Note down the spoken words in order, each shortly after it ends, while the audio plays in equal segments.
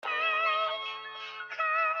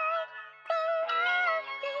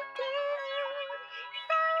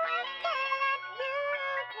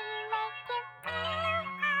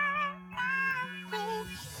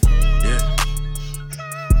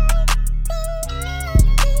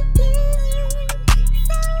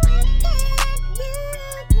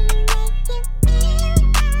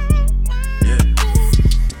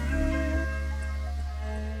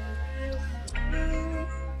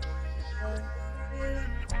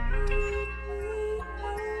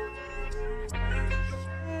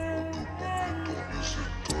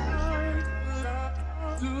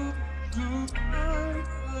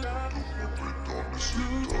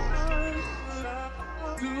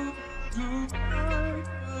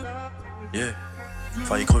Yeah,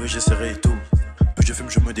 failli crever, j'ai serré et tout. Plus je fume,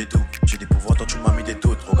 je me dédouble. J'ai des pouvoirs, toi tu m'as mis des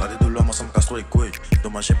doutes. Regarder de loin, moi ça me casse trop les couilles.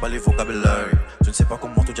 Dommage, j'ai pas les vocabulaires. Je ne sais pas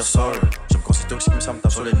comment te dire sorry. J'aime quand c'est toxique, mais ça me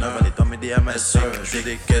tape sur les nerfs. Aller dans mes DMS, j'ai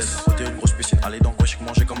des caisses. Côté une grosse piscine, aller dans quoi chic,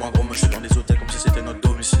 manger comme un gros monsieur. Dans des hôtels comme si c'était notre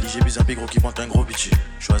domicile. J'ai bis un big gros qui vante un gros bitchy.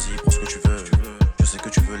 Choisis, prends ce que tu veux. Je sais que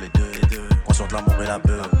tu veux les deux. Conscient de l'amour et la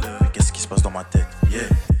peur. Mais qu'est-ce qui se passe dans ma tête? Yeah.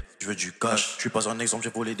 Je veux du cash, je suis pas un exemple,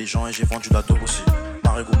 j'ai volé des gens et j'ai vendu la dope aussi.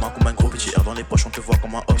 Marie-Gouma comme un gros petit air dans les poches, on te voit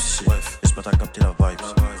comme un homme ici. J'espère t'as capté la vibe,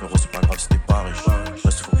 frérot c'est pas grave si t'es pas riche.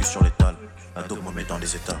 Reste focus sur l'étal, la dope me met dans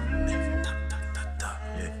les états.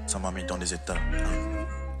 Yeah, ça m'a mis dans les états.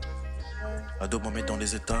 La dope me met dans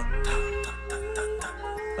les états.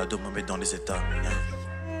 La dope me met dans les états.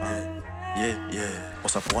 Yeah, yeah, pour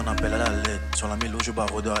ça pour un appel à la lettre. Sur la mélo je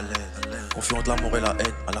barre de à l'aide. Confiant de l'amour et la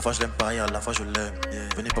haine. À la fois je l'aime pareil, à la fois je l'aime.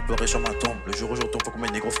 Venez pas pleurer sur ma tombe. Le jour où je retombe, faut que mes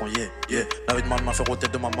négros font yeah. La vie de ma faire aux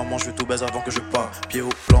têtes de ma maman, je veux tout baiser avant que je parte. Pied au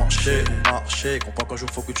plancher ou marcher. Comprends qu'un jour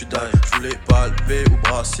faut que tu dailles. Je voulais palper ou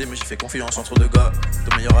brasser, mais j'ai fait confiance entre deux gars.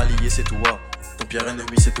 Ton meilleur allié c'est toi. Ton pire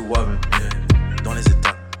ennemi c'est toi. Dans les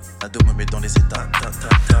états, la dope me met dans les états.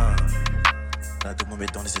 La dope me met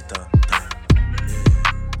dans les états.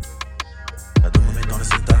 La dope me met dans les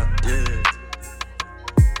états, yeah.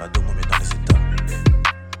 La dope me met dans les états, yeah,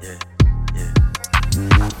 yeah.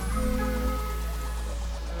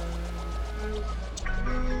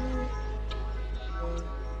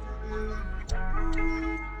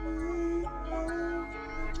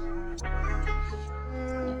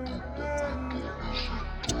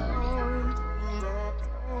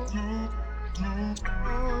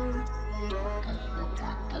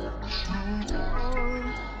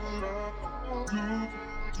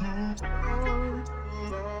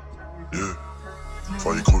 Yeah,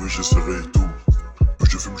 failli crever, j'ai serré et tout.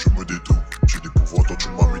 Plus je fume, je me dédouble. J'ai des pouvoirs, toi tu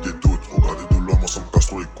m'as mis des doutes. Regarder de loin, moi ça me casse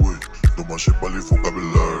trop les couilles. Dommage, j'ai pas les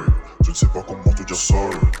vocabulaires. Je ne sais pas comment te dire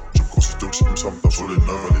sorry. J'aime quand c'est toxique, mais ça me tape sur les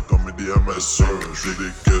nerfs. Aller dans mes DMS, j'ai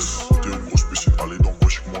des caisses. C'était une grosse piscine, aller dans quoi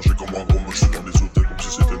chic, manger comme un gros monsieur. Dans des hôtels comme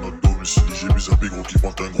si c'était notre domicile. J'ai bis un big gros qui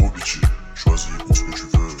vante un gros bitchy. Choisis, prends ce que tu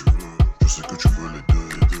veux. Je sais que tu veux les deux.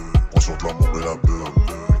 Conscient de l'amour et la peur.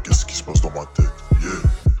 Qu'est-ce qui se passe dans ma tête? Yeah.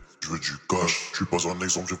 Je veux du cash, je suis pas un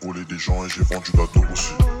exemple, j'ai volé des gens et j'ai vendu la dope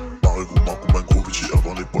aussi. Marie-Gouma comme un gros petit air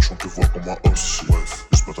dans les poches, on te voit comme un homme ici.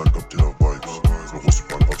 J'espère t'as capté la vibe, frérot c'est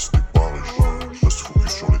pas grave si t'es pas riche. Reste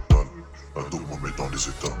focus sur l'étal, la dope me met dans les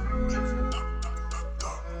états.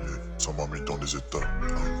 Yeah, ça m'a mis dans les états.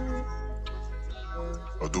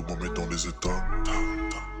 La dope me met dans les états.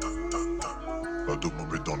 La dope me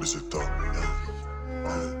met dans les états.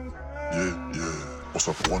 Yeah. Pour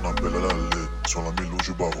ça pour un appel à la lettre. Sur la mélo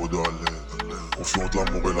je barre de à l'aide. Confiant de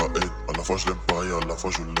l'amour et la haine. À la fois je l'aime pareil, à la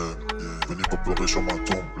fois je l'aime. Venez pas pleurer sur ma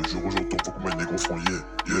tombe. Le jour où je retombe, faut que mes négros font yeah.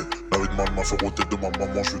 La vie de ma faire aux têtes de ma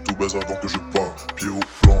maman, je veux tout baiser avant que je parte. Pied au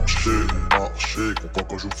plancher ou marcher. Comprends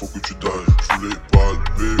qu'un jour faut que tu dailles. Je voulais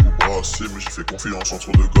palper ou brasser, mais j'ai fait confiance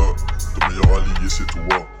entre deux gars. Ton meilleur allié c'est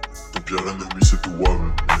toi. Ton pire ennemi c'est toi.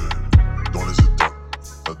 Dans les états,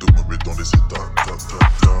 la dope me met dans les états.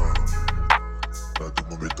 La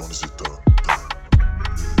dope me met dans les états.